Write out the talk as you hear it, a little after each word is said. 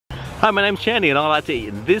Hi, my name's Shandy and I'd like to,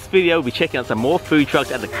 in this video, we'll be checking out some more food trucks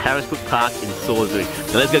at the Carisbrook Park in Salisbury.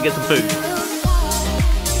 So let's go get some food.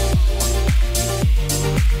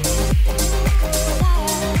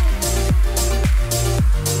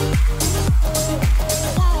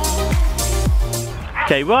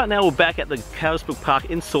 Okay, right now we're back at the Carisbrook Park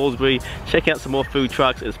in Salisbury, checking out some more food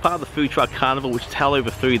trucks. It's part of the Food Truck Carnival, which is held over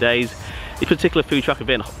 3 days. This particular food truck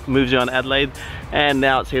event moves around Adelaide, and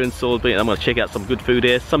now it's here in Salisbury, and I'm going to check out some good food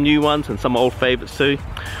there, some new ones and some old favourites too.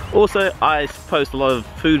 Also, I post a lot of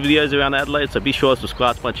food videos around Adelaide, so be sure to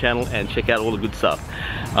subscribe to my channel and check out all the good stuff.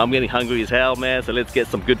 I'm getting hungry as hell, man, so let's get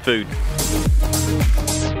some good food.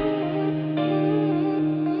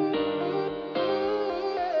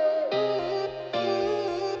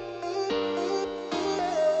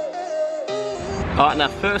 Alright, now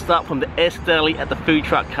first up from the Deli at the Food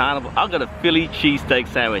Truck Carnival, I've got a Philly Cheesesteak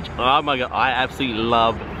sandwich. Oh my god, I absolutely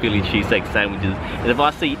love Philly Cheesesteak sandwiches. And if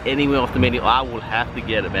I see anywhere off the menu, I will have to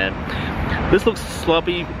get it, man. This looks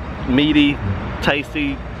sloppy, meaty,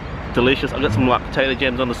 tasty, delicious. I've got some like potato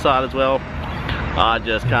gems on the side as well. I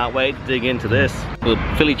just can't wait to dig into this. The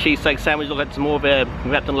Philly Cheesesteak sandwich looks like some more of a,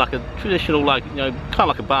 wrapped in like a traditional, like, you know, kind of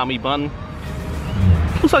like a balmy bun.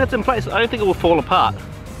 Looks like it's in place. I don't think it will fall apart.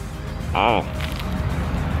 Oh.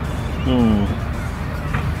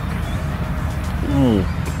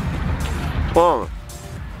 Oh.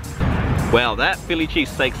 Wow, that Philly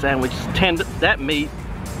cheesesteak sandwich is tender. That meat,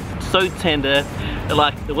 so tender.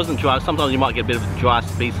 Like, it wasn't dry. Sometimes you might get a bit of dry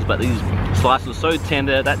pieces, but these slices are so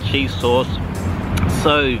tender. That cheese sauce,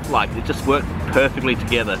 so like it just worked perfectly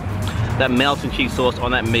together. That melting cheese sauce on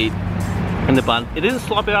that meat and the bun. It didn't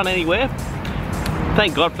slop around anywhere.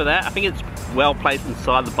 Thank God for that. I think it's well placed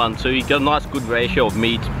inside the bun too. You got a nice good ratio of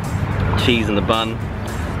meat, cheese in the bun.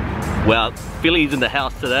 Well, Philly's in the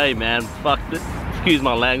house today, man. Fuck it. Excuse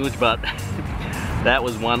my language, but that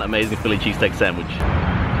was one amazing Philly cheesesteak sandwich.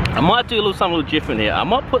 I might do something a little different here. I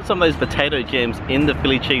might put some of those potato gems in the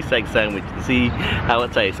Philly cheesesteak sandwich to see how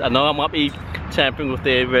it tastes. I know I might be tampering with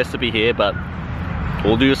their recipe here, but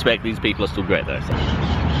all due respect, these people are still great though. So.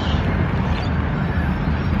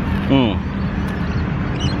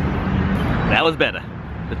 That was better.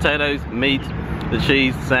 Potatoes, meat, the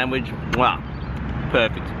cheese, sandwich, wow,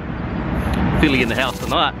 perfect. Philly in the house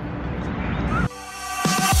tonight.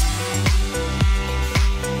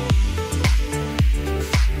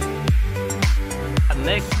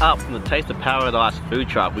 Next up from the Taste of Paradise food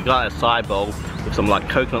truck, we got a acai bowl with some like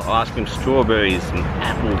coconut ice cream, strawberries, some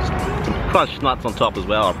apples, some crunched nuts on top as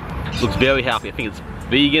well. Looks very healthy. I think it's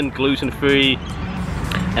vegan, gluten-free,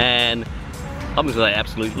 and I'm just gonna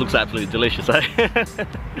say looks absolutely delicious, eh?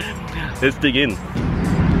 Let's dig in.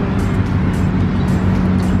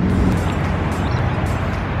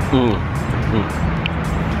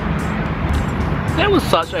 That was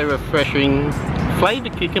such a refreshing flavor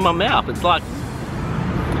kick in my mouth. It's like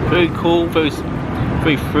very cool, very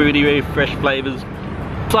fruity, very fresh flavors.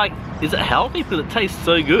 It's like, is it healthy? Because it tastes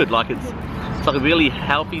so good. Like it's like a really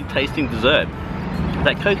healthy tasting dessert.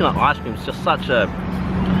 That coconut ice cream is just such a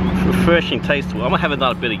refreshing taste to it. I'm gonna have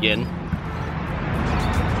another bit again.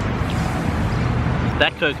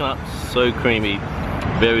 That coconut, so creamy,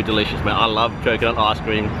 very delicious, man. I love coconut ice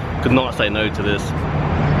cream. Could not say no to this.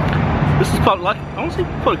 This is probably like, honestly,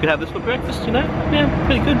 probably could have this for breakfast, you know? Yeah,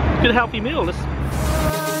 pretty good healthy meal. This.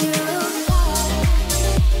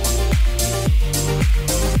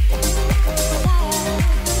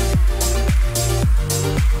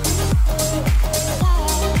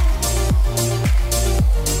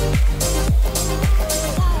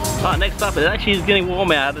 Alright, next up, it actually is getting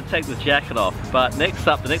warm out. I had to take the jacket off. But next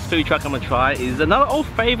up, the next food truck I'm going to try is another old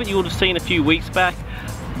favourite you would have seen a few weeks back.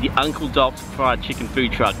 The Uncle Dog's fried chicken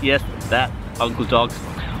food truck. Yes, that Uncle Dog's.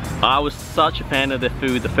 I was such a fan of their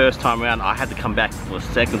food the first time around. I had to come back for a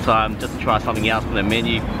second time just to try something else from their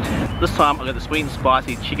menu. This time I got the sweet and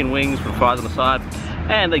spicy chicken wings with fries on the side.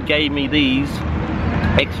 And they gave me these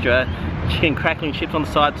extra chicken crackling chips on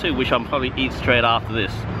the side too, which I'll probably eat straight after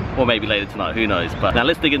this. Or maybe later tonight, who knows. But now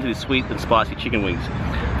let's dig into these sweet and spicy chicken wings.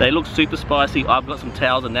 They look super spicy. I've got some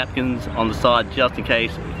towels and napkins on the side just in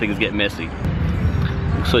case things get messy.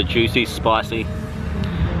 Looks so juicy, spicy,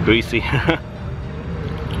 greasy.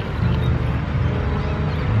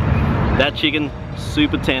 That chicken,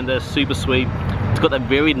 super tender, super sweet. It's got that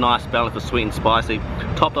very nice balance of sweet and spicy.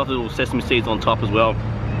 Topped off with little sesame seeds on top as well.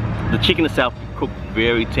 The chicken itself cooked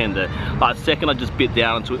very tender. Like the second I just bit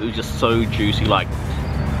down into it, it was just so juicy. Like,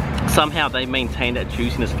 somehow they maintain that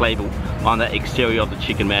juiciness flavor on that exterior of the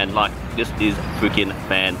chicken, man. Like, this is freaking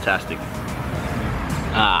fantastic.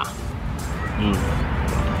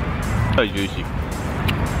 So juicy.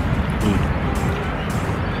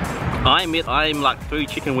 I admit I'm like 3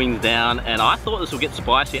 chicken wings down, and I thought this would get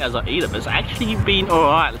spicy as I eat it, but it's actually been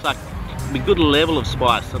alright. It's like a good level of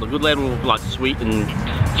spice, so a good level of like sweet and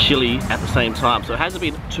chili at the same time. So it hasn't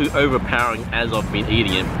been too overpowering as I've been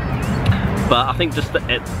eating it. But I think just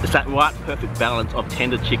it's that right perfect balance of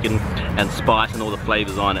tender chicken and spice and all the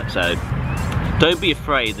flavors on it. So don't be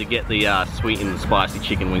afraid to get the sweet and spicy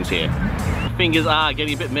chicken wings here. Fingers are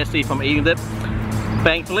getting a bit messy from eating it.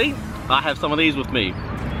 Thankfully, I have some of these with me.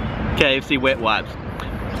 KFC wet wipes.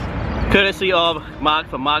 Courtesy of Mark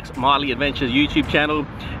from Mark's Miley Adventures YouTube channel.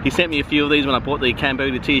 He sent me a few of these when I bought the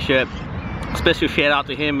Cambodia t-shirt. Special shout out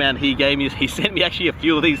to him, man. He sent me actually a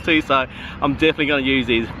few of these too, so I'm definitely going to use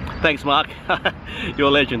these. Thanks, Mark. You're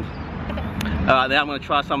a legend. Alright, now I'm going to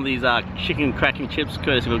try some of these chicken cracking chips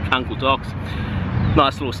courtesy of Uncle Doc's.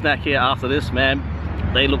 Nice little snack here after this, man.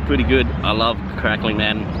 They look pretty good. I love crackling,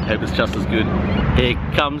 man. Hope it's just as good. Here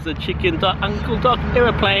comes the chicken dot Uncle Doc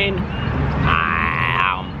aeroplane.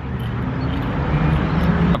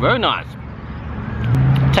 Very nice.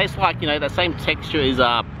 Tastes like, you know, that same texture as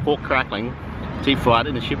pork crackling, deep fried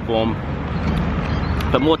in a chip form,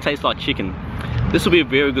 but more tastes like chicken. This will be a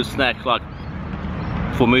very good snack, like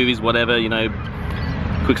for movies, whatever, you know,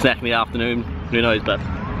 quick snack in the afternoon, who knows, but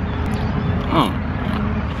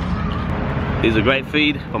these are great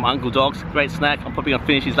feed from Uncle Doc's, great snack. I'm probably gonna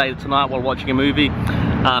finish these later tonight while watching a movie.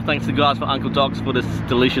 Thanks to the guys for Uncle Doc's for this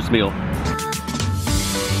delicious meal.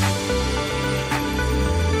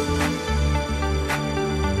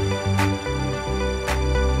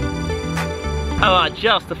 Alright,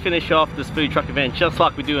 just to finish off this food truck event, just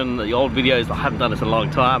like we do in the old videos, I haven't done this in a long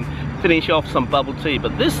time, finish off some bubble tea.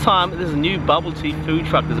 But this time, there's a new bubble tea food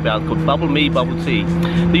truck that's about called Bubble Me Bubble Tea.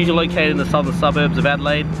 They're usually located in the southern suburbs of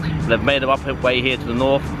Adelaide, and they've made them up way here to the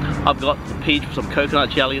north. I've got the peach with some coconut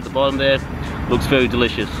jelly at the bottom there. Looks very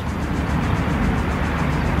delicious.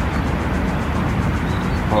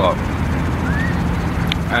 Oh.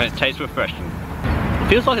 And it tastes refreshing. It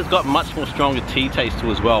feels like it's got much more stronger tea taste to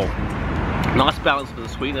it as well. Nice balance of the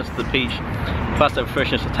sweetness of the peach, plus the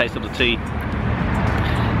freshness and taste of the tea.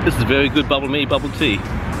 This is very good Bubble Me Bubble Tea.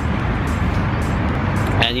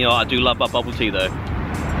 And you know, I do love my bubble tea though.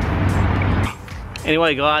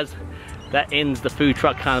 Anyway guys, that ends the food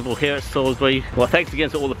truck carnival here at Salisbury. Well, thanks again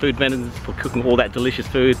to all the food vendors for cooking all that delicious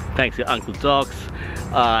food. Thanks to Uncle Doc's,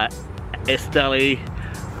 Deli,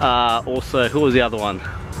 also, who was the other one?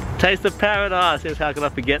 Taste of Paradise. Yes, how could I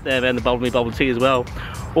forget them, and the Bubble Me Bubble Tea as well.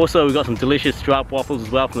 Also, we've got some delicious Stroopwaffles as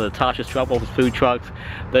well from the Tachs Stroopwaffles food trucks.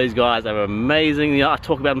 Those guys are amazing. You know, I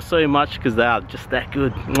talk about them so much because they are just that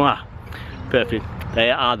good. Mwah. Perfect. They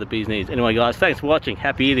are the bee's knees. Anyway guys, thanks for watching.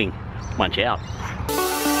 Happy eating. Munch out.